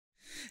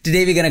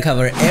Today we're gonna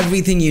cover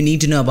everything you need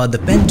to know about the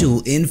pen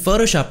tool in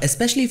Photoshop,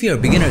 especially if you're a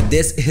beginner.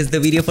 This is the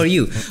video for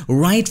you.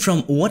 Right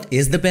from what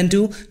is the pen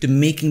tool to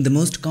making the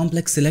most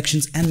complex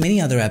selections and many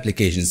other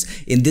applications.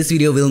 In this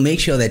video, we'll make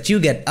sure that you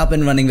get up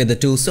and running with the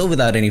tool. So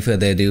without any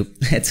further ado,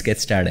 let's get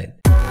started.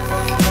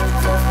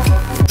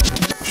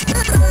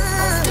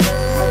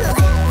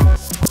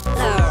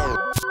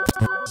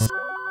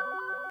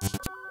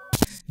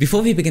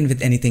 Before we begin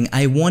with anything,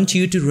 I want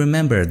you to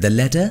remember the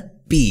letter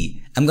P.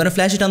 I'm gonna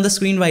flash it on the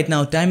screen right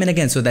now time and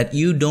again so that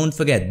you don't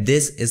forget.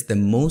 This is the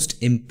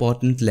most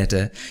important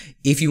letter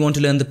if you want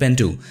to learn the pen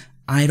tool.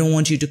 I don't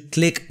want you to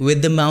click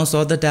with the mouse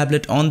or the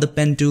tablet on the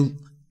pen tool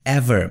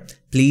ever.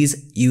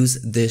 Please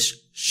use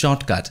this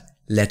shortcut,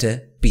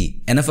 letter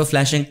P. Enough of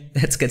flashing,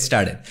 let's get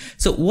started.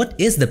 So what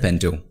is the pen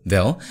tool?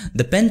 Well,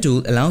 the pen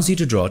tool allows you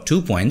to draw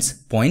 2 points,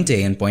 point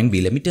A and point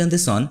B. Let me turn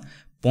this on.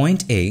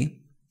 Point A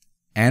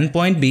and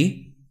point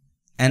B,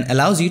 and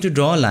allows you to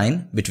draw a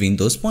line between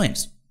those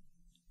points.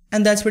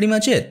 And that's pretty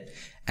much it.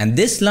 And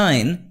this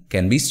line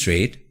can be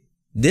straight.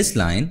 This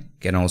line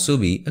can also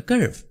be a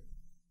curve.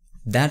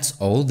 That's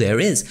all there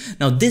is.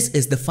 Now this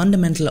is the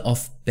fundamental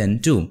of pen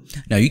tool.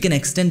 Now you can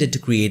extend it to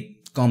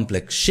create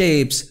complex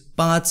shapes,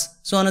 paths,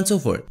 so on and so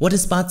forth. What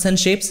is paths and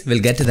shapes? We'll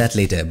get to that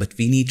later, but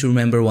we need to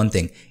remember one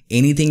thing.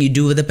 Anything you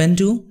do with a pen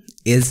tool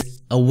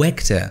is a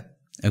vector.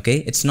 Okay?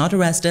 It's not a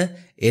raster,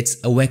 it's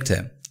a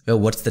vector. Well,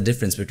 what's the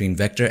difference between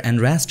vector and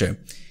raster?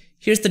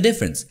 Here's the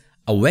difference.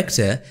 A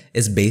vector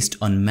is based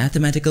on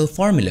mathematical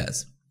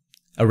formulas.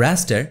 A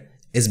raster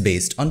is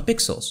based on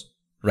pixels,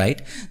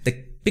 right? The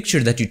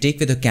picture that you take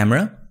with a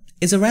camera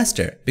is a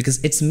raster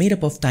because it's made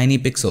up of tiny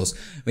pixels.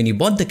 When you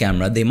bought the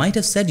camera, they might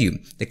have said you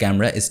the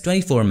camera is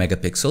 24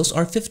 megapixels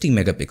or 50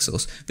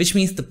 megapixels, which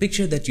means the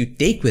picture that you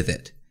take with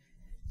it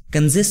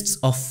consists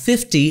of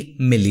 50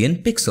 million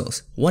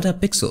pixels. What are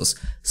pixels?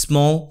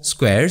 Small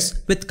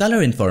squares with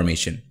color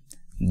information.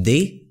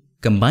 They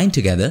combine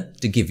together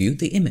to give you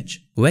the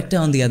image. Vector,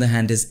 on the other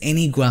hand, is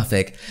any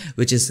graphic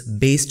which is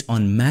based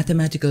on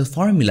mathematical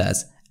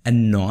formulas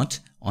and not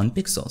on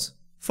pixels.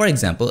 For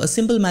example, a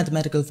simple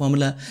mathematical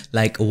formula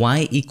like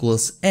y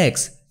equals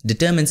x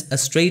determines a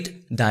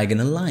straight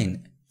diagonal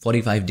line,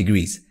 45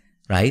 degrees,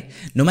 right?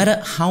 No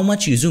matter how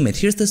much you zoom it,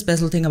 here's the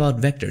special thing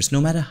about vectors. No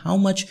matter how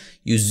much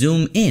you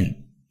zoom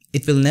in,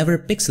 it will never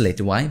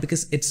pixelate. Why?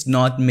 Because it's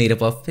not made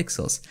up of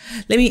pixels.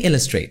 Let me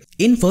illustrate.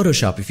 In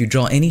Photoshop, if you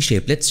draw any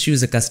shape, let's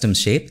choose a custom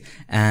shape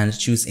and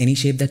choose any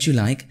shape that you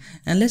like.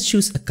 And let's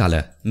choose a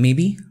color,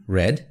 maybe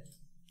red.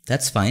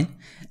 That's fine.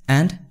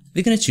 And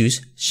we're going to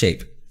choose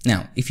shape.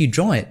 Now, if you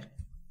draw it,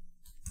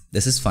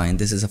 this is fine.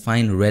 This is a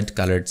fine red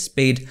colored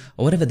spade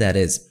or whatever that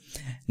is.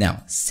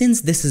 Now, since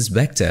this is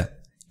vector,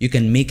 you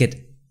can make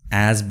it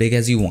as big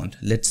as you want.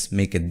 Let's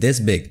make it this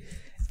big.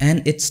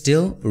 And it's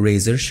still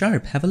razor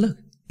sharp. Have a look.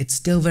 It's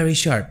still very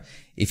sharp.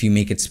 If you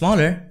make it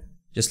smaller,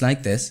 just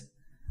like this,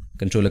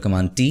 Controller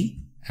Command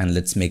T, and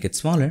let's make it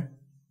smaller,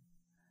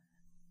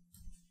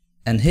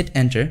 and hit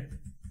enter.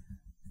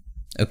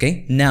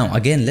 Okay, now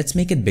again, let's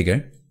make it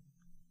bigger.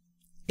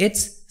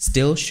 It's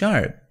still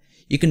sharp.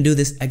 You can do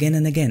this again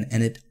and again,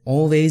 and it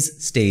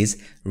always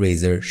stays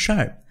razor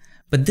sharp.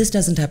 But this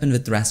doesn't happen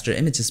with raster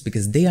images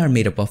because they are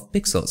made up of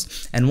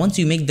pixels. And once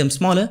you make them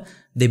smaller,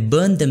 they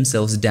burn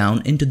themselves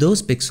down into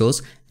those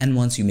pixels, and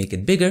once you make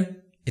it bigger,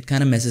 it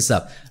kind of messes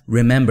up.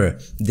 Remember,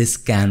 this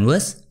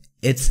canvas,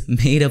 it's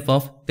made up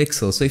of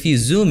pixels. So if you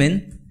zoom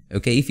in,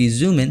 okay, if you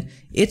zoom in,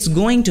 it's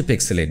going to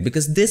pixelate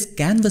because this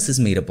canvas is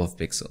made up of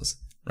pixels,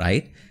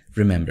 right?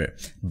 Remember,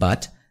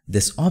 but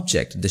this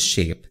object, the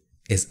shape,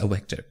 is a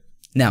vector.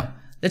 Now,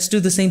 let's do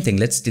the same thing.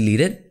 Let's delete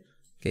it.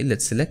 Okay,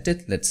 let's select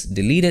it. Let's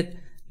delete it.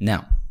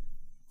 Now,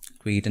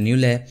 create a new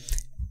layer.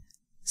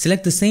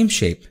 Select the same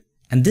shape,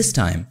 and this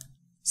time,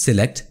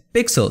 select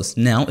pixels.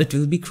 Now it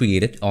will be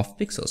created of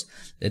pixels.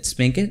 Let's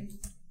make it.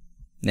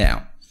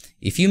 Now,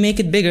 if you make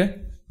it bigger,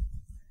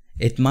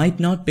 it might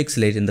not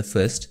pixelate in the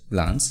first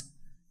glance,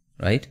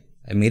 right?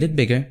 I made it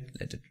bigger.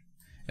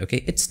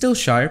 Okay, it's still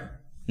sharp,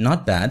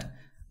 not bad.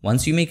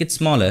 Once you make it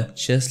smaller,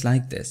 just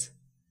like this,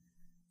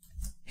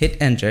 hit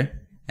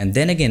enter, and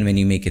then again when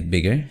you make it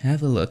bigger,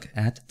 have a look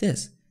at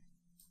this.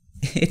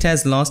 It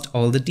has lost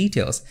all the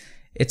details.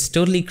 It's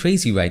totally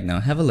crazy right now.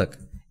 Have a look.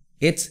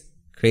 It's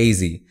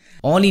crazy.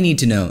 All you need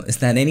to know is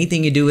that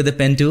anything you do with the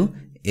pen tool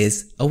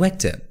is a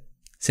vector.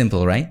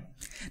 Simple, right?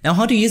 Now,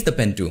 how to use the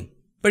pen tool?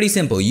 Pretty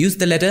simple. Use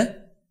the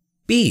letter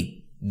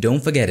P.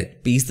 Don't forget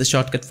it. P is the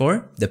shortcut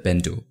for the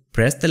pen tool.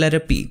 Press the letter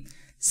P.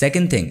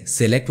 Second thing,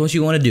 select what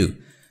you want to do.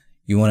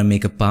 You want to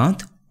make a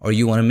path or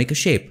you want to make a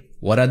shape.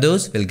 What are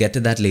those? We'll get to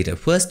that later.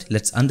 First,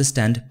 let's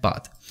understand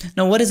path.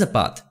 Now, what is a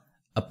path?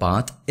 A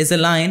path is a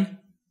line,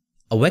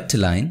 a vector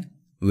line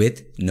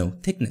with no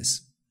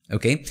thickness.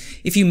 Okay,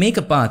 if you make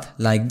a path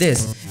like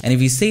this and if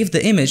you save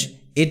the image,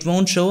 it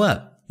won't show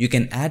up. You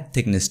can add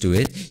thickness to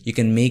it. You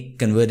can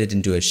convert it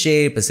into a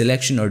shape, a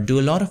selection, or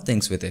do a lot of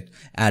things with it.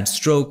 Add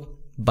stroke,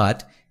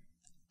 but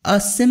a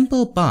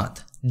simple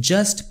path,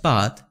 just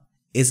path,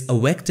 is a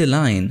vector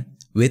line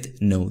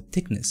with no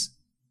thickness.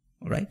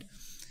 All right.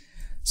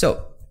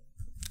 So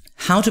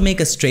How to make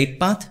a straight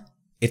path?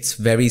 It's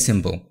very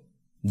simple.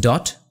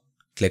 Dot,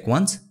 click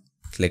once,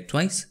 click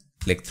twice,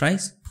 click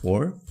thrice,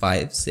 4,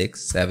 5,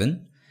 6,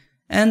 7.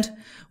 And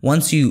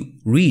once you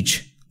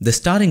reach the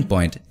starting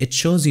point, it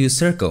shows you a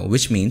circle,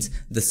 which means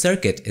the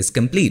circuit is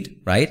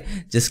complete, right?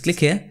 Just click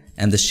here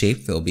and the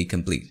shape will be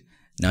complete.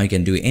 Now you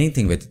can do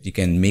anything with it. You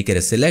can make it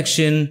a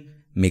selection,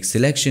 make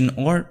selection,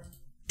 or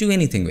do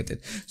anything with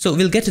it. So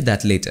we'll get to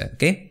that later,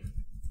 okay?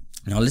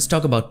 Now let's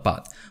talk about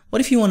path.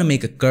 What if you want to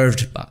make a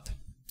curved path?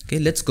 Okay,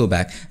 let's go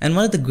back. And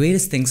one of the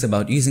greatest things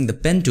about using the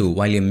pen tool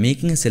while you're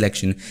making a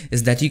selection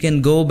is that you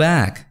can go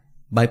back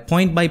by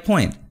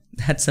point.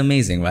 That's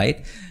amazing,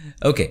 right?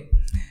 Okay,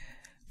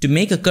 to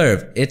make a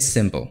curve, it's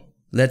simple.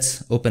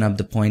 Let's open up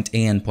the point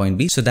A and point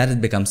B so that it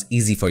becomes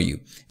easy for you.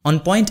 On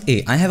point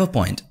A, I have a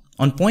point.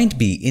 On point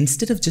B,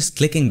 instead of just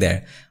clicking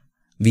there,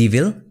 we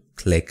will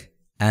click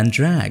and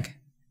drag.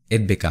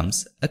 It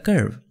becomes a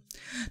curve.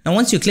 Now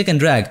once you click and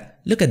drag,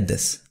 look at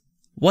this.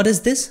 What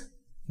is this?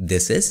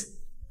 This is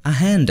a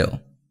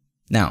handle.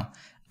 Now,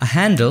 a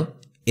handle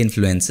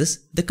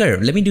influences the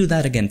curve. Let me do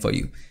that again for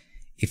you.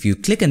 If you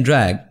click and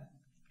drag,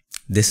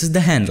 this is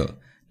the handle.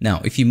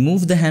 Now, if you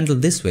move the handle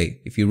this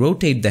way, if you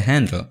rotate the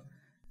handle,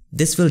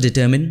 this will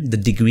determine the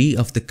degree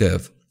of the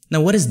curve.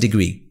 Now, what is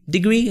degree?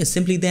 Degree is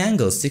simply the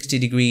angle, 60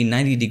 degree,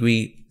 90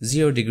 degree,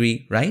 0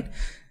 degree, right?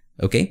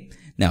 Okay.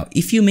 Now,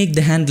 if you make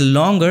the handle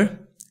longer,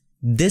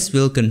 this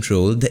will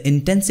control the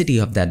intensity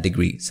of that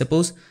degree.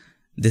 Suppose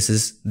this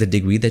is the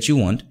degree that you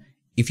want.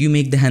 If you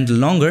make the handle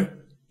longer,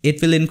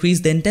 it will increase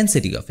the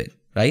intensity of it,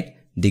 right?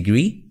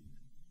 Degree,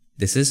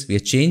 we are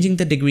changing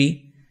the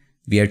degree,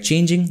 we are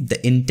changing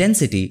the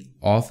intensity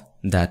of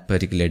that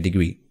particular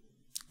degree.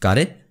 Got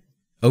it?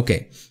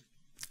 Okay.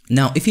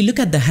 Now, if you look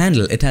at the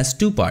handle, it has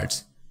two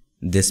parts,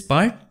 this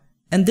part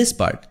and this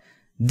part.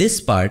 This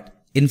part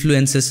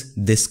influences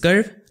this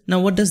curve. Now,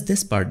 what does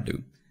this part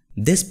do?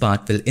 This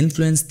part will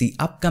influence the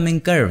upcoming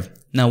curve.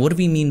 Now, what do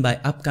we mean by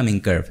upcoming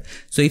curve?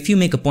 So if you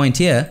make a point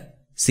here,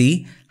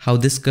 see how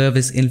this curve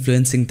is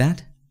influencing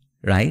that,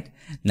 right?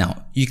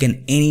 Now, you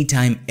can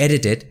anytime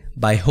edit it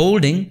by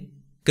holding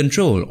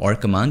Control or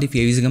Command if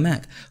you're using a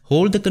Mac.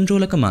 Hold the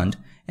Control or Command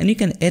and you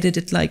can edit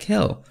it like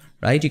hell,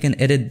 right? You can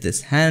edit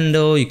this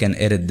handle, you can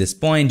edit this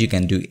point, you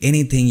can do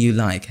anything you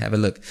like. Have a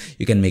look.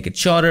 You can make it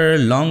shorter,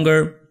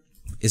 longer.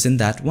 Isn't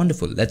that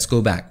wonderful? Let's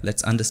go back.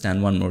 Let's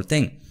understand one more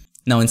thing.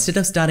 Now, instead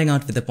of starting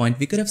out with a point,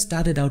 we could have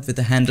started out with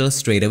a handle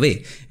straight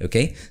away,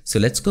 okay? So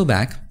let's go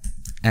back.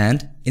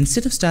 And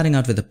instead of starting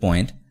out with a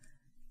point,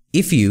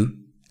 if you,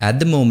 at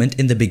the moment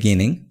in the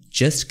beginning,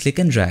 just click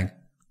and drag,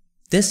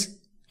 this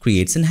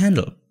creates a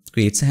handle.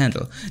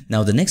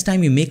 Now, the next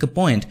time you make a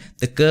point,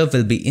 the curve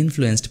will be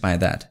influenced by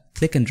that.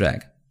 Click and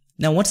drag.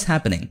 Now, what's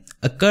happening?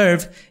 A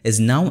curve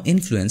is now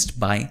influenced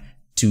by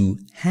two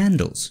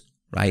handles,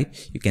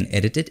 right? You can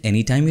edit it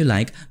anytime you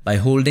like by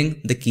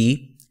holding the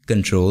key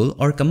Control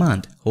or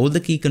Command. Hold the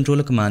key Control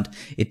or Command.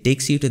 It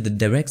takes you to the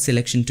direct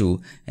selection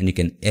tool and you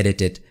can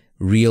edit it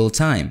real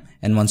time.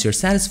 And once you're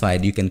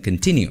satisfied, you can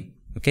continue,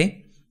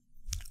 okay?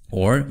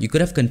 Or you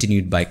could have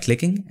continued by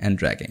clicking and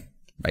dragging,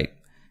 right?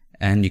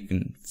 And you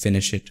can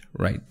finish it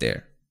right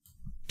there.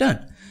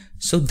 Done.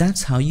 So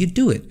that's how you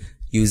do it,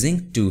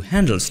 using two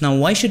handles. Now,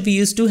 why should we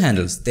use two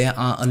handles? There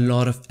are a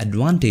lot of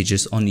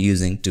advantages on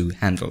using two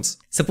handles.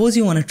 Suppose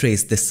you want to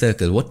trace this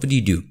circle. What would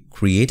you do?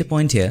 Create a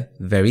point here.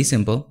 Very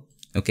simple.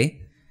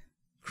 Okay,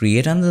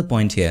 create another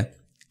point here,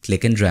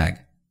 click and drag.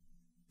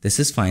 This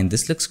is fine,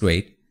 this looks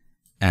great.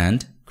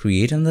 And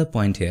create another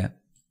point here,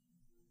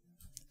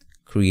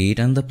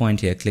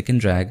 click and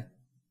drag,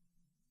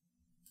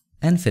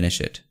 and finish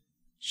it,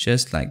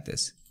 just like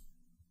this.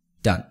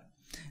 Done.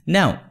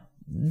 Now,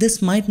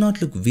 this might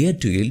not look weird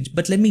to you,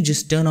 but let me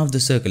just turn off the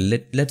circle.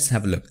 Let's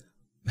have a look.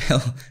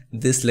 Well,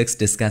 this looks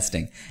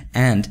disgusting.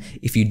 And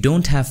if you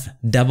don't have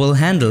double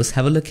handles,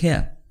 have a look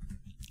here.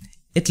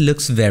 It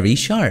looks very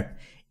sharp.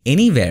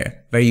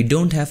 Anywhere where you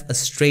don't have a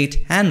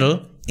straight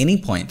handle,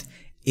 any point,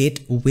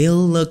 it will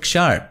look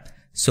sharp.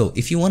 So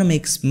if you want to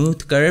make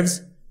smooth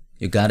curves,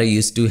 you gotta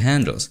use two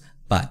handles.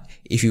 But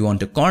if you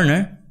want a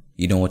corner,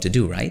 you know what to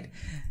do, right?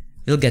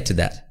 We'll get to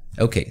that.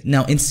 Okay,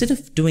 now instead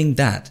of doing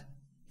that,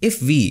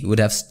 if we would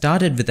have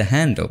started with a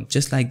handle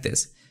just like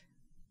this,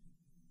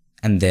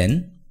 and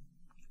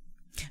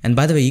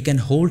by the way, you can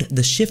hold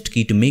the Shift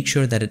key to make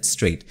sure that it's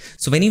straight.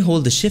 So when you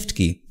hold the Shift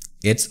key,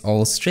 it's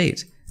all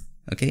straight.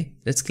 Okay,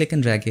 let's click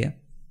and drag here.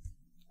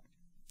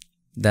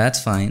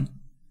 That's fine.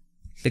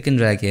 Click and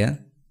drag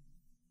here.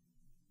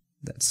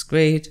 That's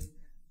great.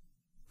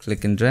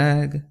 Click and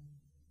drag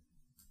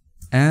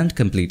and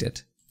complete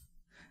it.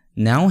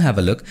 Now have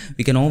a look.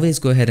 We can always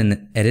go ahead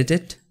and edit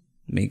it,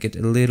 make it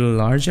a little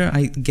larger.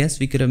 I guess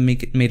we could have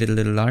made it a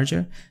little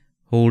larger.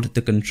 Hold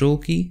the Control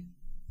key.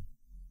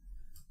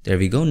 There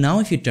we go. Now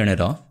if you turn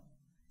it off,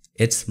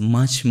 it's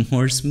much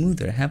more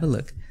smoother. Have a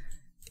look.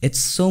 It's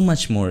so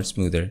much more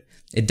smoother.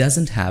 It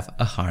doesn't have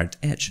a hard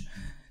edge.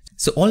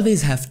 So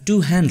always have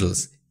two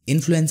handles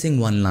influencing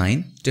one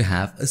line to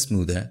have a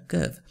smoother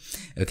curve.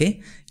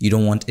 Okay? You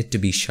don't want it to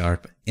be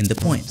sharp in the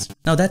points.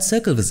 Now that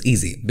circle was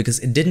easy because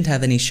it didn't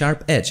have any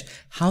sharp edge.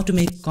 How to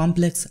make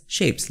complex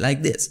shapes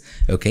like this?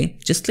 Okay,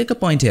 just click a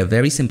point here.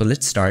 Very simple.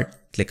 Let's start.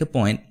 Click a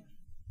point.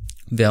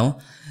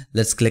 Well,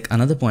 let's click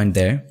another point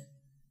there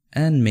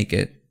and make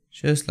it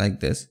just like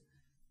this.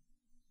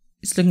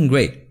 It's looking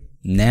great.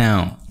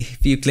 Now,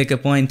 if you click a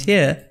point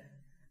here,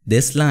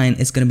 this line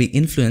is going to be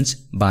influenced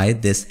by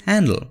this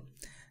handle.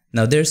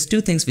 Now there's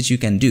two things which you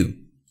can do,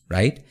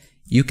 right?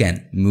 You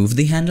can move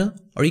the handle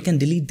or you can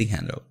delete the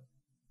handle.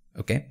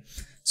 Okay,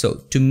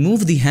 so to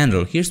move the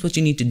handle, here's what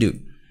you need to do.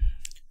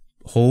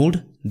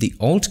 Hold the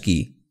Alt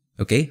key,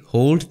 okay?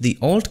 Hold the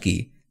Alt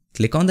key,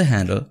 click on the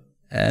handle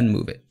and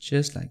move it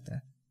just like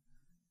that.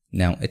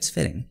 Now it's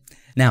fitting.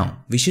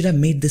 Now we should have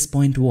made this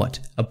point what?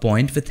 A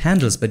point with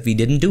handles, but we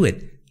didn't do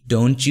it.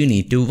 Don't you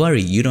need to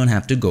worry, you don't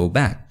have to go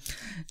back.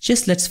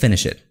 Just let's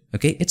finish it,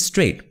 okay? It's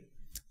straight.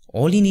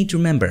 All you need to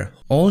remember,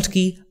 Alt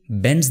key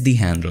bends the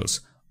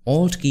handles.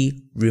 Alt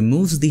key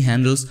removes the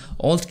handles.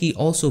 Alt key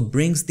also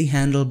brings the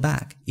handle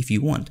back if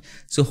you want.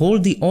 So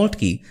hold the Alt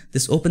key.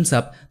 This opens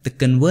up the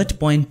convert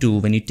point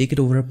tool when you take it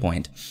over a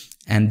point,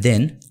 and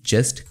then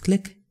just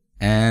click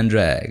and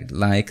drag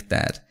like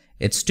that.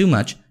 It's too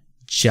much.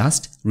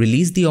 Just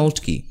release the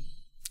Alt key.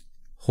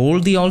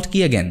 Hold the Alt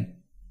key again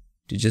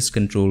to just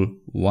control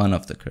one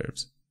of the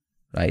curves,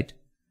 right?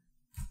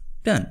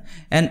 Done.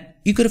 And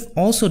you could have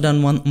also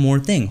done one more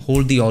thing.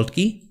 Hold the Alt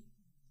key,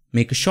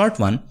 make a short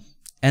one,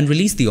 and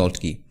release the Alt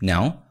key.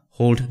 Now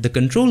hold the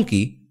Control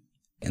key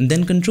and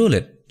then control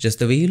it just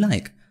the way you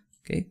like.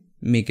 Okay,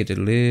 make it a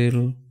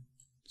little,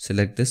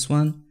 select this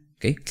one,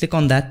 okay, click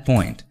on that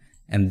point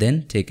and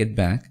then take it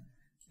back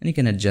and you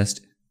can adjust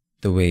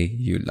the way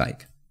you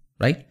like,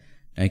 right?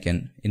 Now you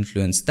can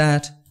influence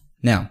that.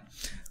 Now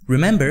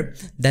remember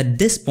that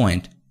this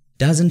point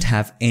doesn't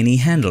have any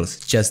handles,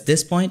 just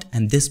this point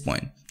and this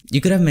point. You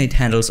could have made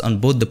handles on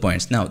both the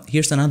points. Now,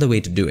 here's another way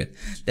to do it.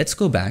 Let's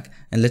go back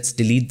and let's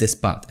delete this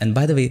path. And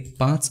by the way,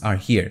 paths are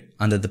here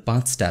under the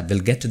paths tab. We'll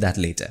get to that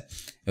later.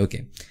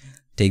 Okay,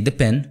 take the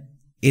pen.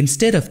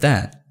 Instead of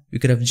that, we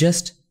could have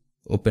just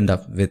opened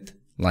up with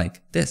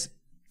like this,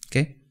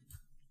 okay?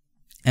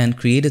 And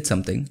created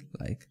something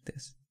like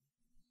this,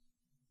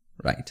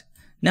 right?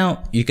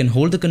 Now, you can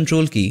hold the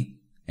Control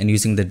key and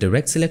using the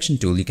direct selection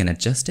tool, you can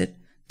adjust it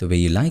the way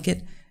you like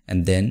it.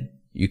 And then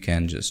you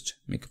can just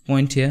make a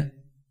point here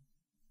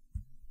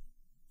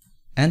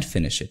and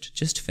finish it,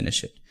 just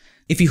finish it.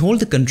 If you hold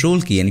the Control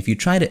key and if you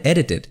try to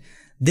edit it,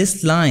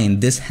 this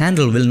line, this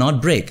handle will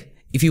not break.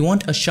 If you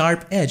want a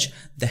sharp edge,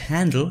 the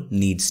handle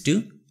needs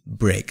to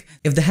break.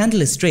 If the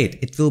handle is straight,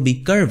 it will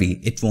be curvy,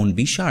 it won't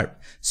be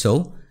sharp.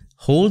 So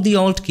hold the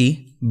Alt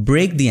key,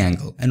 break the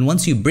angle. And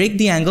once you break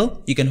the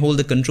angle, you can hold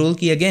the Control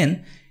key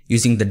again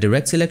using the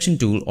direct selection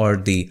tool or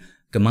the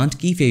Command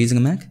key if you're using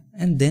a Mac,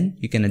 and then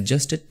you can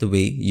adjust it the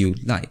way you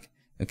like,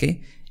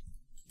 okay?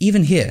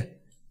 Even here,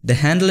 the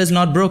handle is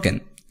not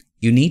broken.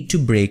 You need to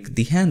break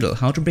the handle.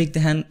 How to break the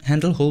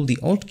handle? Hold the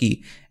Alt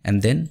key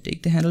and then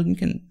take the handle and you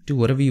can do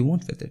whatever you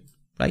want with it,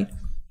 right?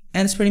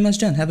 And it's pretty much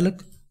done. Have a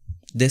look.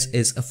 This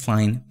is a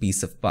fine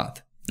piece of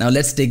path. Now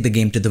let's take the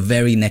game to the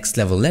very next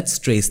level. Let's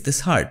trace this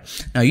heart.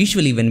 Now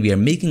usually when we are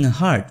making a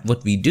heart,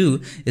 what we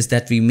do is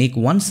that we make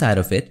one side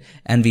of it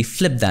and we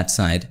flip that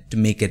side to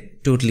make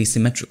it totally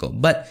symmetrical.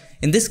 But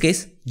in this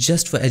case,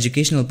 just for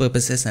educational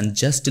purposes and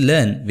just to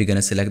learn, we're going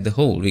to select the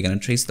whole. We're going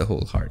to trace the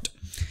whole heart.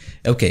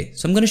 Okay,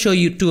 so I'm going to show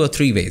you 2 or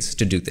 3 ways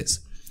to do this.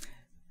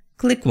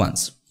 Click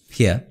once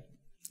here.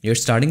 You're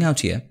starting out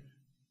here.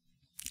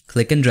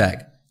 Click and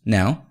drag.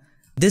 Now,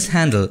 this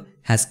handle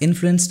has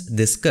influenced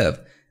this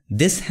curve.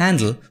 This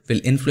handle will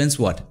influence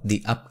what?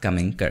 The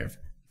upcoming curve.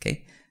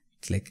 Okay,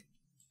 click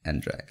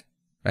and drag,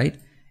 right?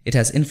 It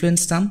has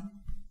influenced some,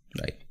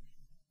 right?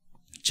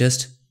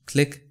 Just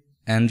click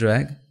and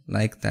drag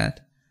like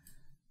that.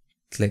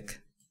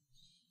 Click.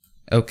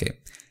 Okay.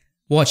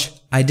 Watch,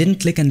 I didn't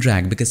click and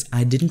drag because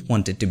I didn't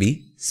want it to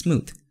be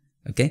smooth,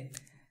 okay?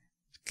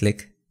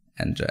 Click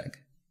and drag.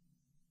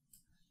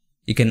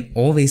 You can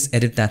always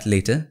edit that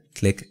later.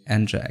 Click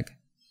and drag.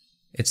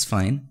 It's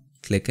fine.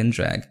 Click and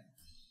drag.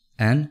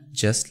 And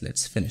just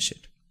let's finish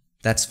it.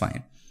 That's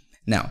fine.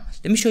 Now,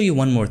 let me show you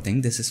one more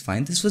thing. This is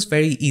fine. This was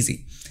very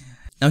easy.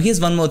 Now here's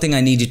one more thing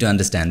I need you to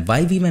understand.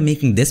 While we were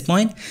making this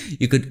point,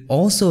 you could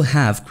also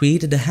have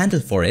created a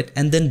handle for it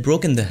and then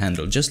broken the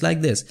handle just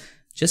like this.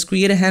 Just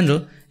create a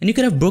handle and you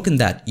could have broken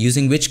that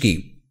using which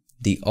key?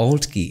 The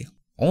Alt key.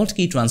 Alt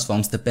key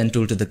transforms the pen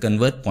tool to the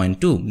convert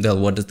point tool. Well,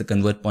 what does the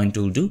convert point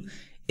tool do?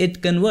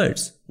 It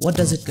converts. What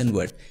does it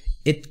convert?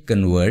 It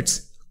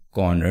converts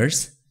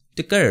corners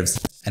to curves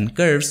and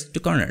curves to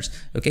corners.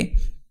 Okay.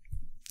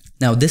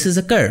 Now this is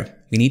a curve.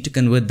 We need to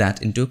convert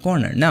that into a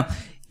corner. Now,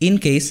 in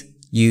case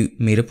you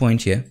made a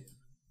point here,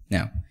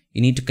 now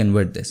you need to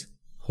convert this.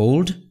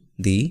 Hold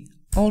the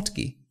Alt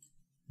key.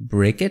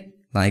 Break it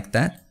like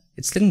that.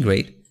 It's looking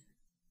great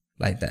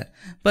like that.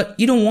 But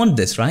you don't want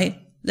this, right?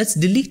 Let's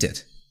delete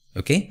it.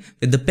 Okay.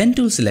 With the pen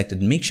tool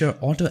selected, make sure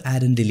auto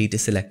add and delete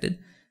is selected.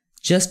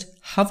 Just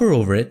hover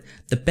over it.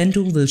 The pen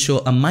tool will show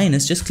a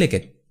minus. Just click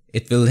it.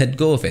 it will let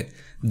go of it.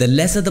 The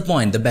lesser the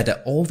point, the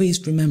better.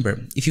 Always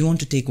remember, if you want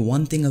to take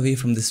one thing away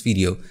from this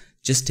video,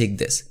 just take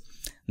this.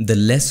 The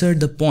lesser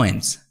the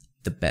points,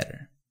 the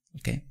better.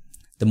 Okay?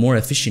 The more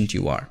efficient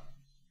you are.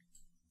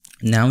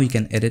 Now you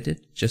can edit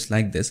it just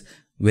like this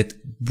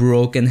with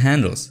broken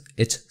handles.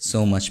 It's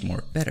so much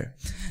more better.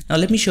 Now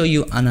let me show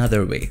you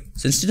another way.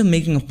 So instead of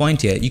making a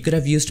point here, you could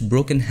have used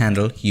broken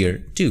handle here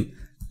too.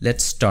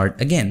 Let's start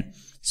again.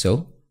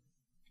 So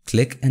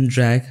click and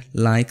drag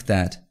like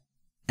that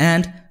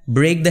and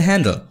break the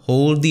handle.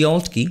 Hold the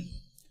Alt key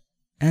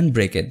and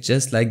break it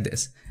just like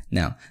this.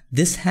 Now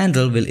this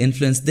handle will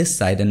influence this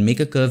side and make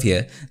a curve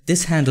here.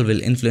 This handle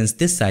will influence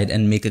this side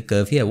and make a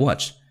curve here.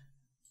 Watch.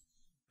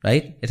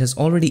 Right? It has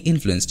already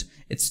influenced.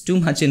 It's too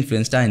much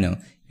influenced, I know.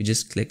 You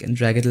just click and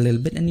drag it a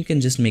little bit and you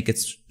can just make it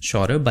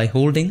shorter by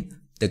holding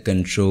the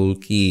Control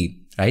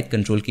key. Right?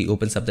 Control key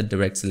opens up the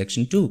direct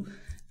selection too.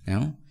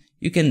 Now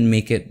you can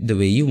make it the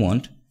way you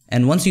want.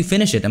 And once you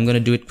finish it, I'm going to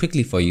do it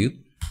quickly for you.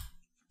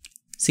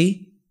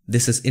 See,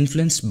 this is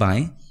influenced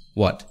by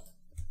what?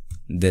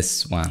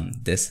 This one,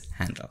 this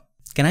handle.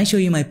 Can I show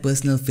you my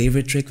personal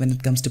favorite trick when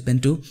it comes to pen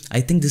tool? I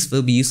think this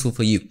will be useful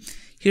for you.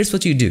 Here's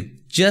what you do.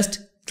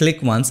 Just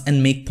click once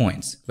and make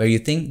points where you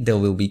think there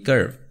will be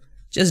curve.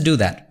 Just do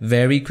that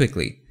very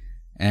quickly.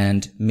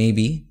 And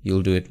maybe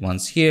you'll do it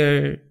once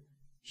here,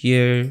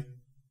 here,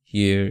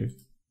 here,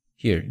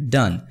 here.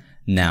 Done.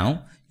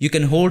 Now you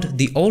can hold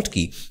the Alt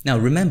key. Now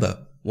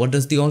remember, what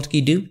does the Alt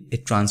key do?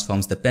 It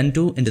transforms the pen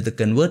tool into the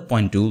convert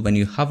point tool when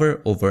you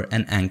hover over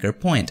an anchor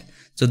point.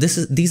 So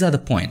these are the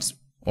points,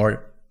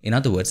 or in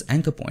other words,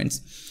 anchor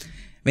points.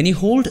 When you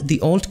hold the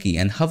Alt key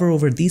and hover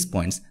over these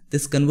points,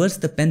 this converts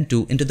the pen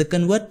tool into the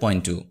convert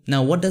point tool.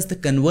 Now what does the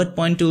convert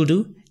point tool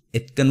do?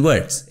 It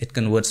converts. It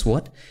converts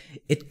what?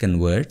 It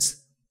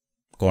converts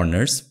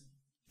corners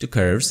to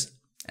curves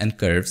and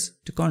curves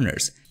to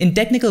corners. In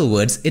technical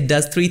words, it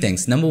does three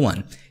things. Number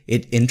one,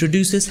 it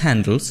introduces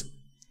handles,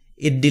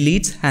 it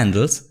deletes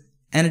handles,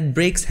 and it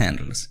breaks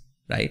handles,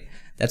 right?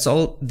 That's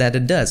all that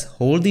it does.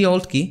 Hold the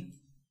Alt key,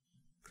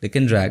 click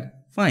and drag,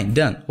 fine,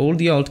 done. Hold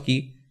the Alt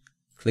key,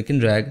 click and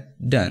drag,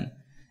 done.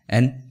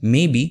 And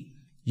maybe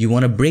you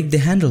want to break the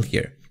handle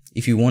here.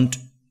 If you want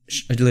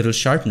a little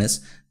sharpness,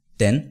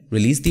 then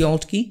release the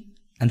Alt key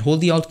and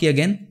hold the Alt key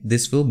again.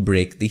 This will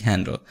break the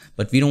handle,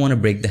 but we don't want to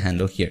break the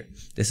handle here.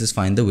 This is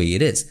fine the way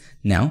it is.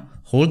 Now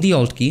hold the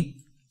Alt key,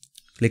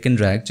 click and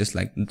drag just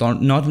like,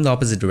 not in the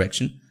opposite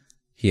direction,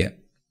 here.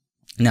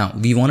 Now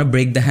we want to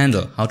break the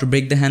handle. How to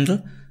break the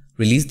handle?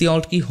 Release the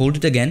Alt key, hold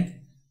it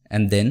again,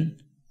 and then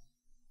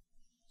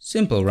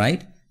simple,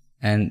 right?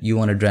 And you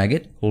want to drag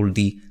it, hold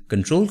the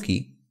Control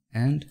key,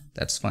 and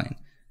that's fine.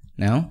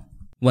 Now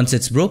once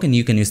it's broken,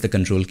 you can use the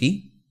Control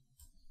key.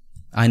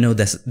 I know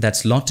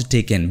that's a lot to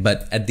take in,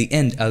 but at the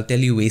end I'll tell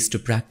you ways to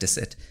practice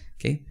it.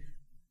 Okay,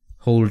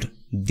 hold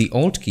the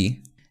Alt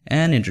key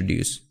and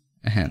introduce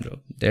a handle.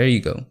 There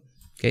you go.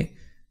 Okay,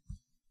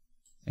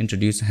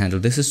 introduce a handle.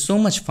 This is so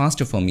much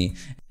faster for me.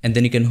 And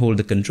then you can hold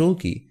the Control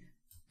key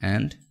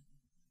and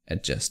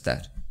adjust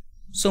that.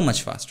 So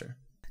much faster.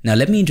 Now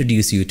let me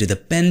introduce you to the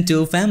pen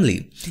tool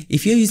family.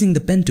 If you're using the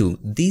pen tool,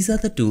 these are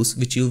the tools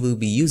which you will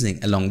be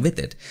using along with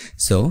it.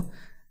 So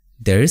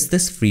there is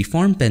this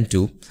freeform pen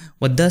tool.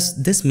 What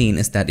does this mean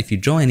is that if you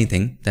draw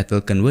anything, that will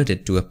convert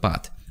it to a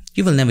path.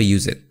 You will never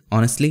use it.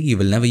 Honestly, you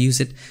will never use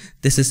it.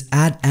 This is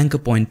add anchor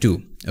point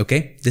tool.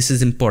 Okay, this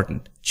is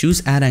important.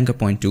 Choose add anchor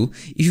point tool.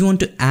 If you want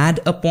to add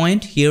a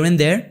point here and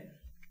there,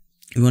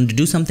 you want to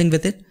do something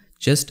with it,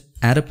 just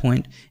add a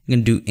point. You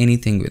can do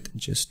anything with it.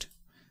 Just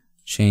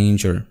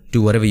change or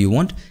do whatever you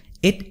want.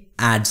 It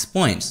adds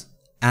points.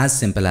 As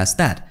simple as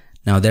that.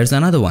 Now there's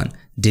another one.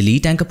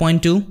 Delete anchor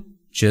point tool.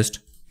 Just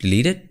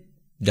delete it.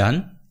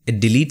 Done.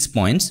 It deletes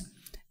points.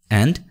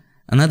 And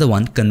another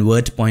one,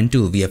 convert point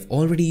tool. We have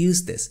already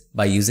used this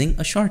by using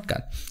a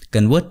shortcut.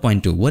 Convert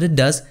point tool. What it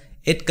does,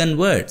 it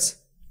converts.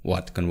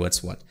 What?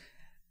 Converts what?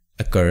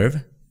 A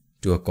curve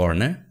to a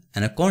corner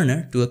and a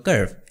corner to a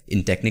curve.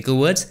 In technical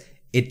words,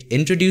 it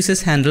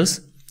introduces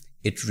handles,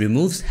 it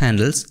removes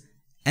handles,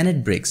 and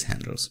it breaks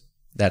handles.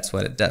 That's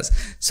what it does.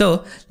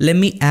 So let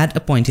me add a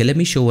point here. Let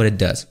me show what it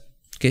does.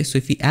 Okay, so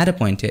if we add a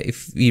point here,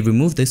 if we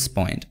remove this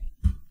point,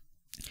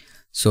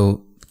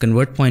 so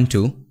convert point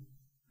tool,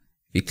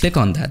 we click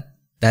on that,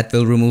 that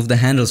will remove the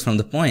handles from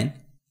the point,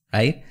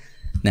 right?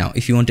 Now,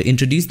 if you want to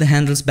introduce the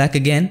handles back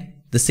again,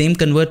 the same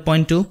convert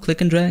point tool,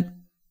 click and drag,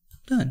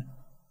 done.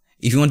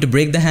 If you want to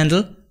break the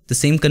handle, the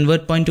same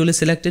convert point tool is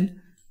selected,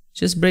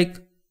 just break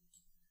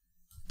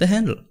the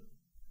handle.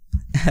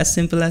 As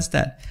simple as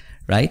that,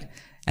 right?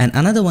 And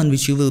another one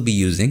which you will be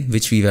using,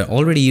 which we were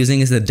already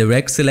using, is the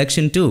direct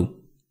selection tool,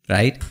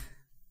 right?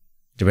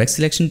 Direct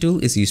selection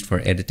tool is used for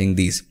editing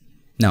these.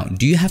 Now,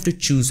 do you have to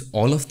choose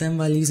all of them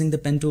while using the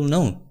pen tool?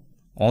 No.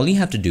 All you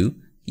have to do,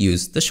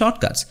 use the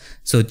shortcuts.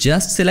 So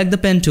just select the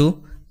pen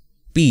tool,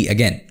 P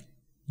again.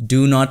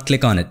 Do not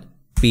click on it.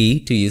 P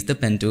to use the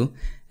pen tool.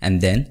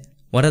 And then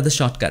what are the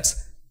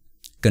shortcuts?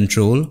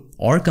 Control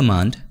or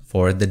Command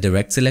for the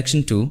direct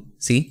selection tool.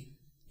 See,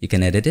 you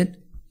can edit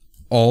it.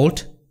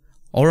 Alt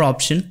or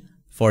Option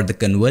for the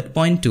convert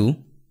point to,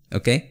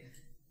 okay?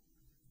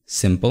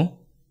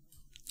 Simple,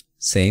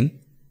 same,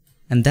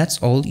 and that's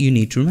all you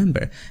need to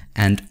remember.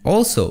 And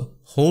also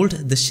hold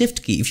the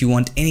shift key if you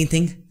want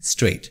anything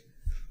straight.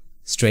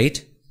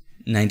 Straight,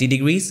 90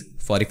 degrees,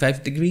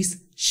 45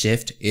 degrees,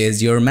 shift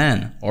is your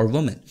man or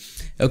woman.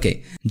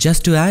 Okay,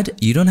 just to add,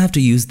 you don't have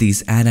to use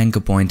these add anchor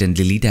point and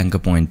delete anchor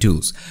point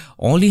tools.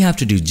 All you have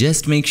to do,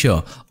 just make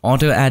sure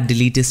auto add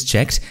delete is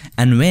checked,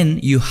 and when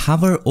you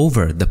hover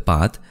over the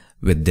path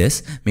with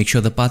this, make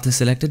sure the path is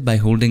selected by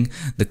holding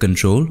the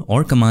control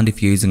or command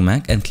if you're using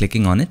Mac and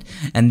clicking on it.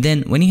 And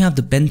then when you have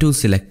the pen tool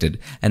selected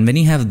and when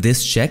you have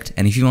this checked,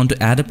 and if you want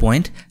to add a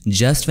point,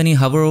 just when you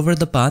hover over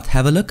the path,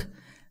 have a look.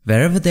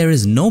 Wherever there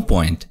is no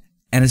point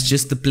and it's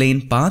just the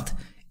plain path,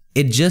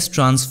 it just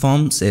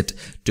transforms it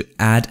to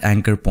add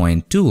anchor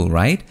point tool,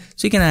 right?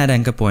 So you can add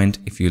anchor point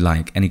if you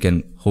like, and you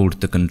can hold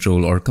the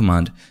control or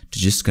command to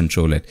just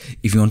control it.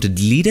 If you want to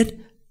delete it,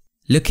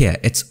 look here,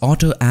 it's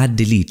auto add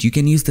delete. You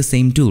can use the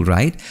same tool,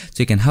 right?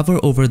 So you can hover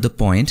over the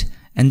point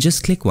and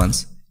just click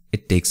once,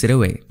 it takes it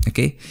away,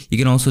 okay? You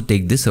can also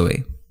take this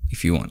away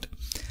if you want.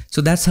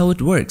 So that's how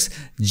it works.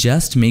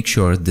 Just make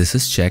sure this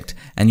is checked,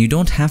 and you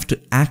don't have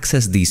to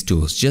access these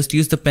tools. Just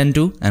use the pen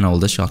tool and all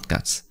the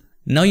shortcuts.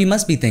 Now you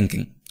must be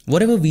thinking,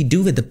 whatever we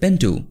do with the pen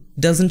tool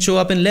doesn't show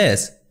up in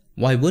layers.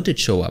 Why would it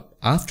show up?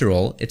 After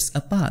all, it's a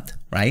path,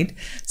 right?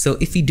 So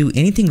if we do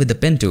anything with the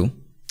pen tool,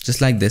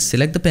 just like this,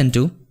 select the pen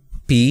tool,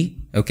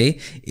 P, okay?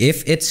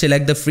 If it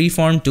select the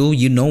freeform tool,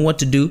 you know what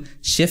to do.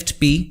 Shift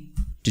P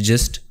to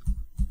just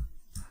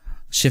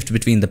shift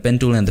between the pen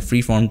tool and the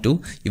freeform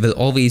tool. You will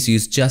always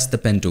use just the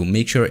pen tool.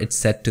 Make sure it's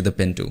set to the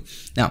pen tool.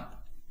 Now,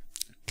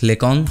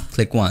 click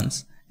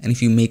once, and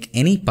if you make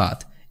any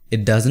path,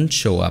 it doesn't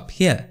show up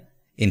here.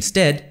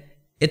 Instead,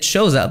 it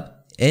shows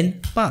up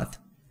in path,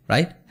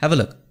 right? Have a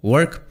look,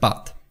 work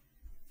path.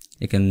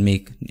 You can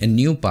make a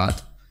new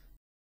path.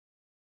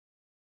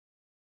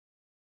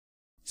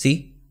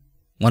 See,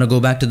 want to go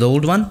back to the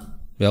old one?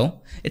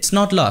 Well, it's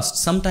not lost.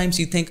 Sometimes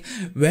you think,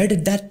 where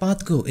did that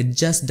path go? It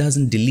just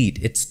doesn't delete.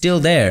 It's still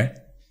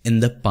there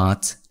in the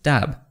paths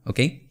tab,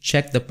 okay?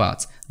 Check the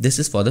paths. This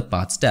is for the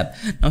paths tab.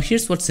 Now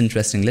here's what's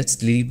interesting. Let's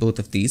delete both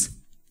of these.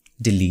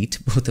 Delete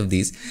both of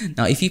these.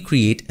 Now if you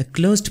create a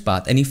closed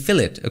path and you fill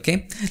it,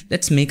 okay?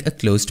 Let's make a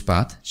closed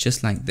path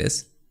just like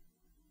this.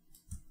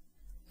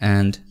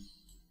 And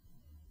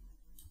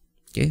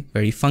okay,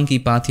 very funky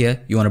path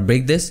here. You want to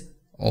break this,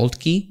 Alt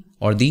key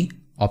or the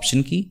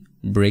Option key,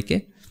 break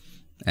it.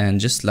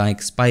 And just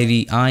like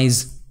spidery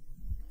eyes,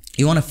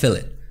 you want to fill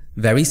it.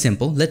 Very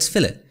simple. Let's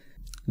fill it.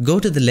 Go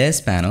to the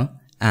layers panel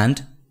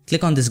and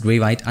click on this gray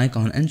white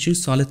icon and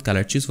choose solid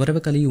color. Choose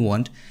whatever color you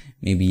want,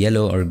 maybe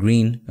yellow or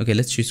green. Okay,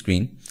 let's choose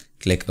green.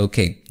 Click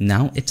OK.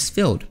 Now it's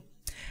filled.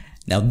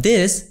 Now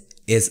this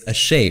is a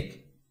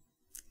shape.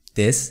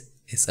 This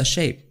is a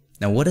shape.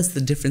 Now what is the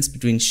difference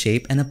between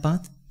shape and a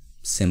path?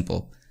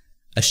 Simple.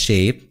 A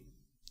shape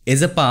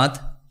is a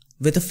path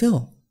with a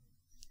fill.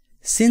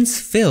 Since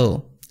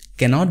fill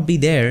cannot be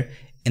there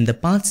in the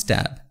paths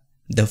tab,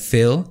 the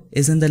fill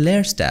is in the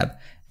layers tab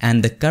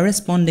and the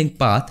corresponding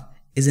path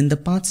is in the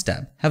paths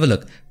tab. Have a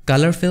look,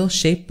 color fill,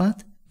 shape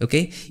path,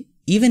 okay?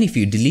 Even if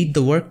you delete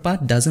the work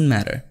path, doesn't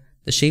matter.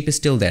 The shape is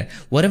still there.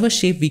 Whatever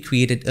shape we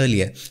created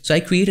earlier. So I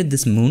created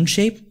this moon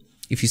shape.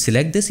 If you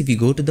select this, if you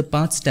go to the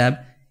paths tab,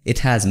 it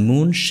has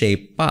moon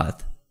shape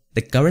path,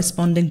 the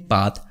corresponding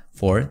path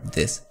for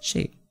this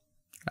shape.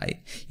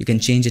 Right? You can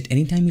change it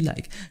anytime you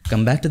like.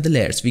 Come back to the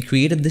layers. We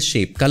created this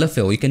shape, color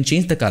fill. You can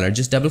change the color.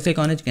 Just double click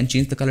on it. You can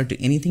change the color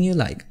to anything you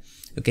like.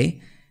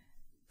 Okay.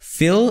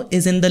 Fill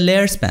is in the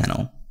layers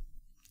panel.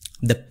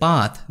 The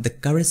path, the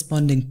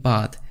corresponding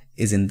path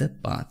is in the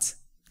paths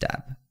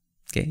tab.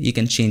 Okay. You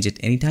can change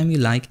it anytime you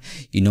like.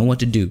 You know what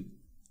to do.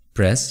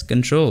 Press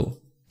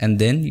Control and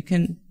then you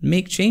can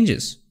make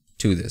changes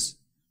to this.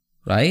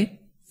 Right?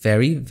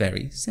 Very,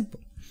 very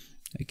simple.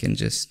 You can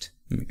just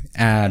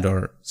add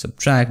or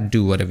subtract,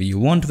 do whatever you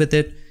want with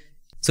it.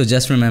 So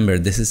just remember,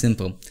 this is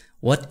simple.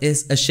 What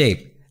is a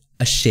shape?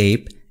 A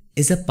shape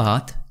is a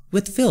path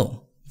with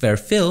fill, where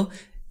fill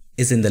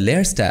is in the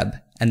layers tab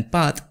and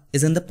path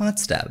is in the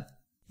paths tab.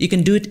 You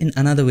can do it in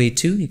another way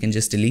too. You can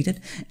just delete it.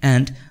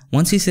 And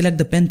once you select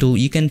the pen tool,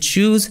 you can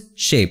choose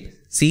shape.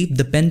 See,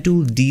 the pen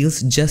tool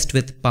deals just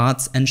with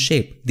paths and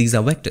shape. These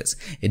are vectors.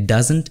 It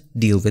doesn't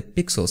deal with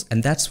pixels,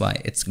 and that's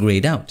why it's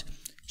grayed out.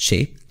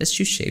 Shape, let's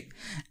choose shape.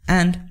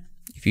 And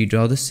if you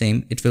draw the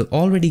same, it will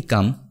already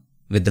come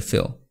with the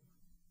fill.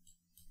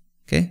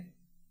 Okay,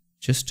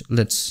 just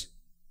it's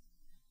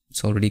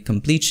already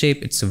complete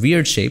shape. It's a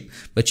weird shape,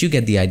 but you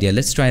get the idea.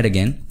 Let's try it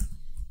again.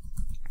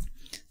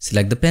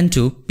 Select the pen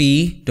tool,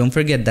 P, don't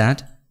forget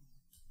that.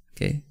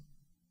 Okay,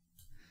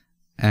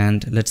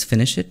 and let's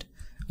finish it.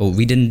 Oh,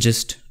 we didn't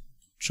just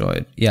draw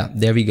it. Yeah,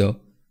 there we go.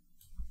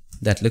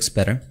 That looks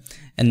better.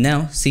 And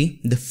now see,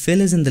 the fill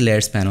is in the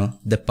layers panel.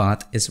 The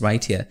path is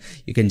right here.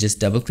 You can just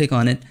double click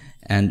on it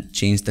and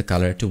change the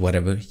color to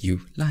whatever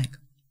you like.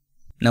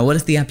 Now what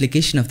is the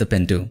application of the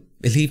pen tool?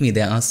 Believe me,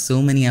 there are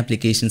so many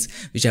applications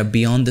which are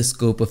beyond the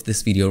scope of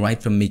this video,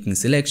 right from making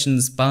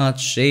selections,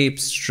 paths,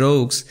 shapes,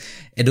 strokes.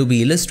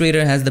 Adobe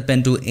Illustrator has the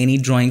pen tool, any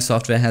drawing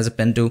software has a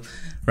pen tool,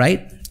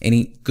 right?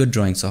 Any good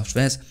drawing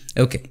softwares.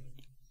 Okay.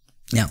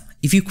 Now,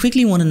 if you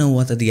quickly want to know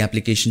what are the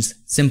applications,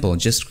 simple,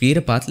 just create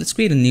a path. Let's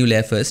create a new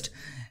layer first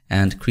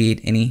and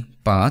create any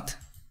path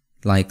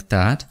like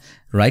that.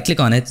 Right click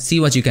on it, see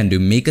what you can do.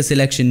 Make a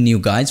selection, new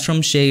guides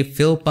from shape,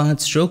 fill path,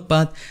 stroke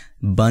path,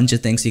 bunch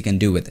of things you can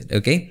do with it,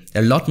 okay?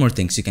 There are a lot more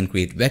things. You can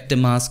create vector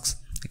masks,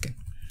 okay?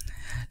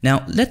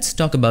 Now, let's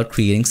talk about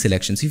creating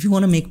selections. If you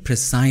want to make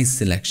precise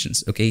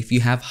selections, okay? If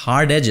you have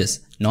hard edges,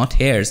 not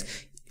hairs,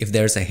 if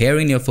there's a hair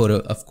in your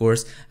photo, of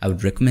course, I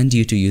would recommend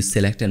you to use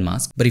select and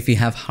mask. But if you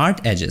have hard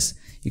edges,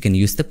 you can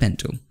use the pen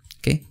tool,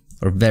 okay?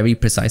 For very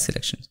precise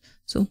selections.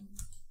 So,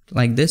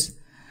 like this,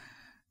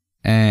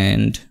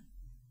 and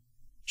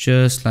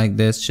just like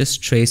this,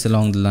 just trace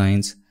along the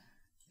lines.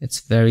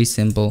 It's very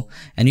simple,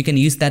 and you can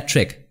use that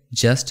trick.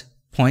 Just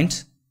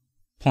point,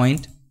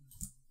 point,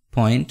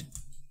 point,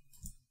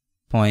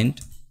 point,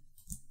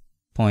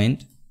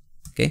 point,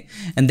 okay?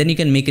 And then you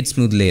can make it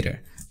smooth later.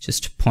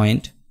 Just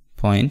point,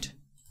 point,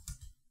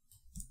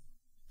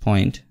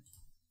 point,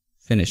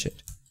 finish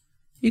it.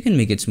 You can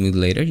make it smooth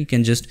later. You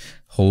can just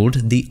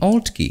hold the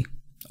Alt key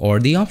or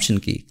the Option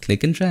key,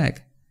 click and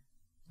drag.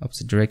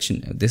 Opposite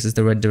direction, this is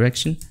the red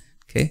direction,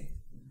 okay?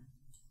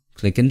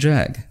 Click and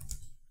drag.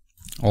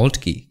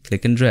 Alt key,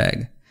 click and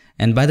drag.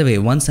 And by the way,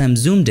 once I'm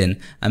zoomed in,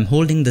 I'm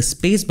holding the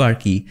spacebar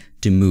key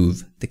to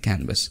move the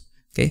canvas,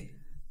 okay?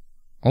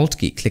 Alt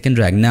key, click and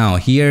drag. Now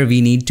here we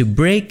need to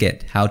break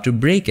it. How to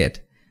break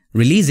it?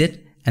 Release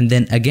it and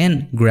then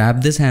again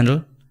grab this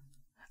handle.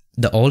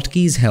 The Alt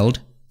key is held,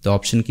 the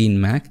Option key in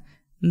Mac,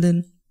 and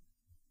then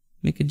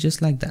make it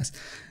just like that.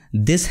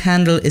 This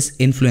handle is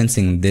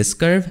influencing this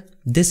curve.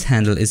 This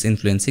handle is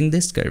influencing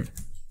this curve.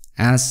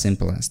 As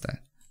simple as that.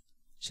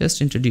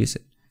 Just introduce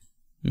it.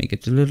 Make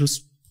it a little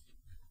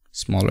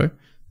smaller,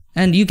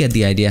 and you get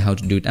the idea how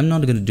to do it. I'm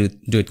not going to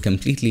do it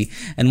completely.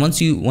 And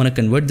once you want to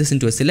convert this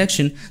into a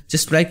selection,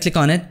 just right click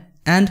on it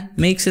and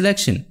make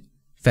selection.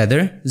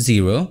 Feather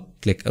 0,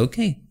 click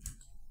OK.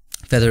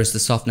 Feather is the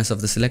softness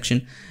of the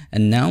selection,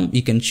 and now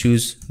you can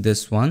choose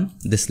this one,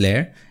 this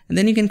layer, and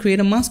then you can create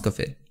a mask of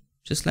it,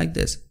 just like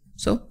this.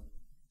 So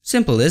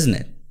simple, isn't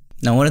it?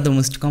 Now, one of the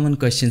most common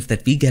questions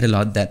that we get a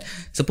lot, that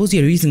suppose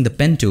you're using the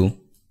pen tool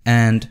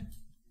and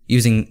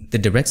using the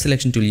direct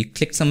selection tool, you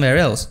click somewhere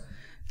else.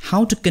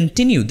 How to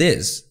continue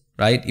this,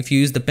 right? If you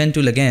use the pen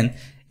tool again,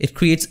 it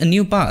creates a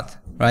new path,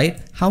 right?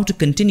 How to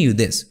continue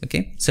this,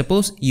 okay?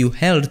 Suppose you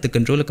held the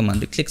controller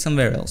command to click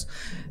somewhere else.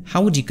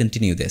 How would you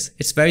continue this?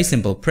 It's very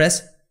simple.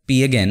 Press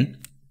P again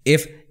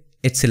if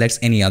it selects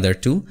any other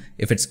tool.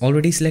 If it's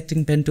already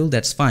selecting pen tool,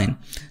 that's fine.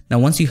 Now,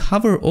 once you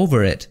hover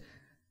over it,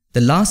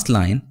 the last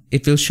line,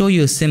 it will show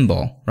you a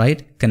symbol,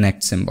 right?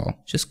 Connect symbol.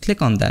 Just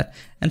click on that,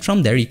 and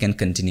from there you can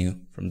continue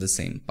from the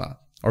same path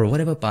or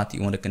whatever path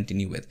you want to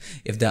continue with.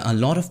 If there are a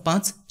lot of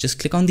paths, just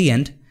click on the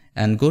end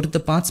and go to the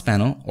paths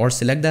panel or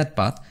select that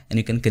path, and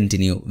you can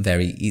continue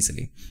very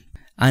easily.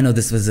 I know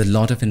this was a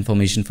lot of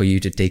information for you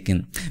to take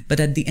in,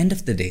 but at the end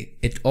of the day,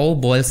 it all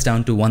boils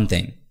down to one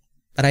thing.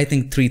 But I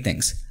think three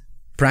things: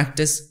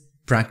 practice,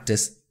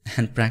 practice,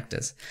 and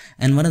practice.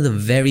 And one of the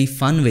very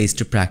fun ways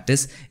to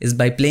practice is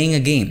by playing a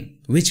game.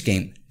 Which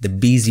game? The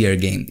Bezier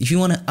game. If you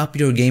want to up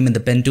your game in the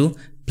pen tool,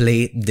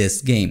 play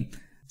this game.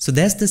 So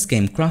there's this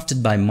game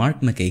crafted by Mark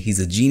McKay. He's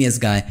a genius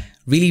guy.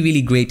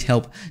 Really great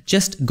help.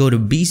 Just go to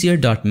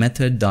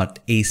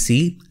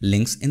bezier.method.ac,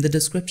 links in the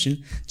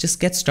description. Just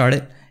get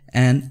started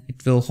and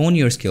it will hone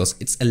your skills.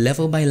 It's a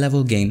level by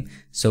level game.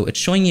 So it's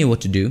showing you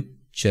what to do.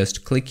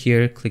 Just click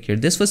here, click here.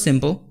 This was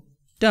simple.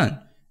 Done.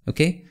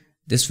 Okay.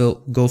 This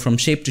will go from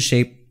shape to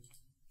shape.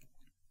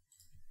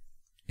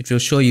 It will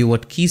show you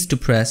what keys to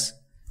press,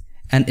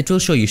 and it will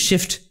show you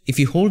shift. If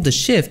you hold the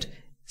shift,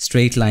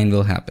 straight line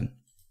will happen.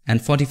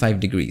 And 45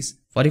 degrees,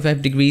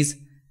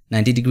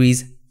 90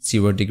 degrees,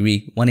 0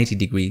 degree, 180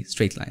 degree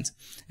straight lines.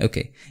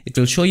 Okay. It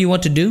will show you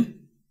what to do,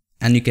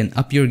 and you can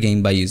up your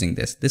game by using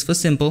this. This was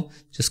simple.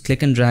 Just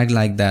click and drag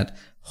like that.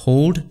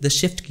 Hold the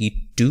shift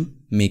key to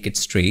make it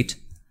straight.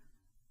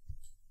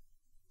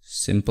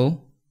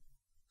 Simple,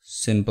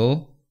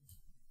 simple,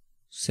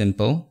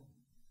 simple,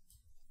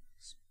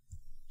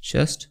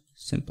 just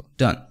simple.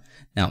 Done.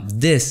 Now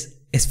this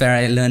is where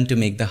I learned to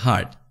make the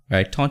hard, where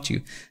I taught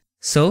you.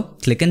 So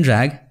click and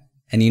drag,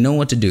 and you know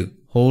what to do.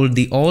 Hold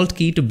the Alt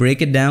key to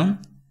break it down,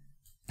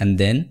 and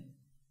then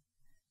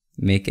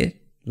make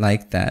it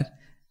like that.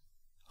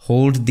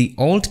 Hold the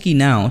Alt key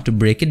now to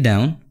break it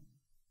down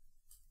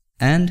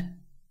and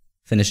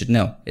finish it.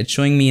 No, it's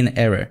showing me an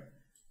error.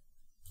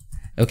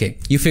 Okay,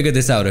 you figure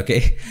this out,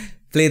 okay?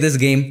 Play this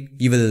game,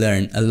 you will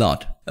learn a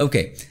lot.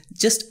 Okay,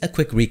 just a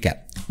quick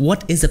recap.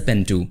 What is a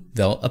pen tool?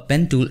 Well, a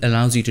pen tool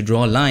allows you to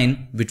draw a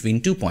line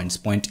between 2 points,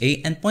 point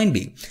A and point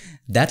B.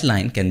 That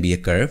line can be a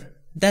curve,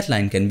 that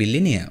line can be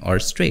linear or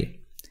straight.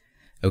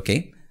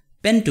 Okay,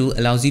 pen tool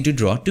allows you to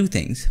draw two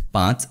things,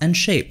 paths and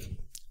shape.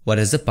 What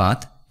is a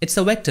path? It's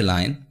a vector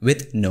line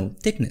with no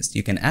thickness.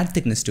 You can add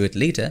thickness to it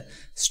later,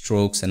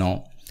 strokes and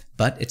all,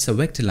 but it's a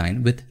vector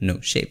line with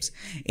no shapes.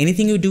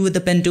 Anything you do with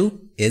the pen tool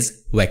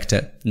is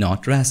vector,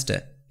 not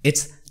raster.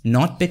 It's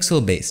not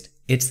pixel based,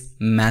 it's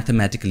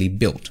mathematically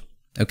built.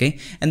 Okay,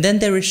 and then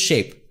there is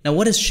shape. Now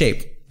what is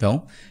shape?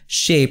 Well,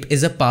 shape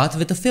is a path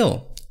with a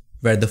fill,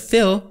 where the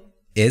fill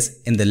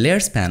is in the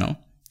layers panel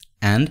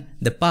and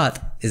the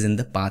path is in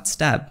the paths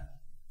tab.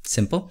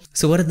 Simple.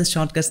 So what are the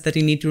shortcuts that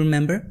you need to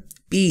remember?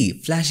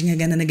 P, flashing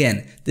again and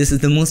again. This is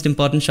the most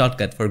important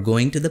shortcut for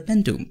going to the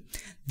pen tool.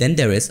 Then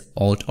there is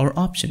Alt or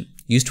Option.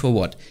 Used for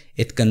what?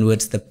 It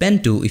converts the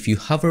pen tool if you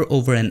hover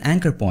over an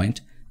anchor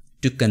point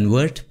to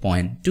convert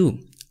point to.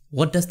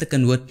 What does the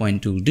convert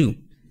point tool do?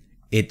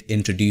 It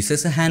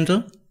introduces a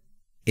handle,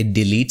 it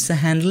deletes a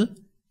handle,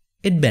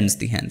 it bends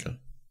the handle.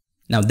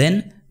 Now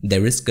then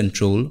there is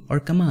Control or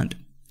Command.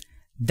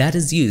 That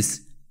is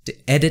used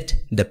to edit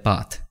the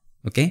path.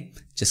 Okay?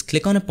 Just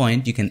click on a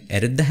point, you can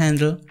edit the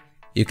handle,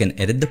 you can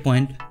edit the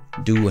point,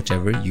 do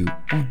whatever you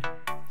want.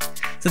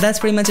 So that's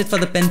pretty much it for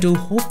the pen tool.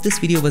 Hope this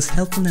video was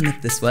helpful, and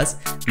if this was,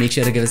 make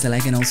sure to give us a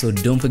like, and also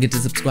don't forget to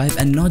subscribe,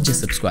 and not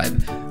just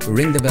subscribe,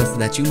 ring the bell so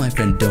that you, my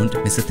friend, don't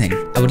miss a thing.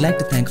 I would like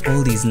to thank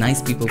all these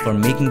nice people for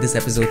making this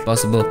episode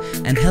possible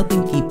and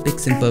helping keep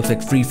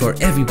PiXimperfect free for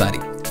everybody,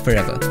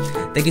 forever.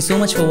 Thank you so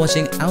much for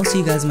watching. I'll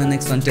see you guys in my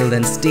next one. Till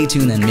then, stay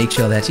tuned and make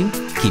sure that you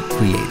keep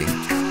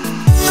creating.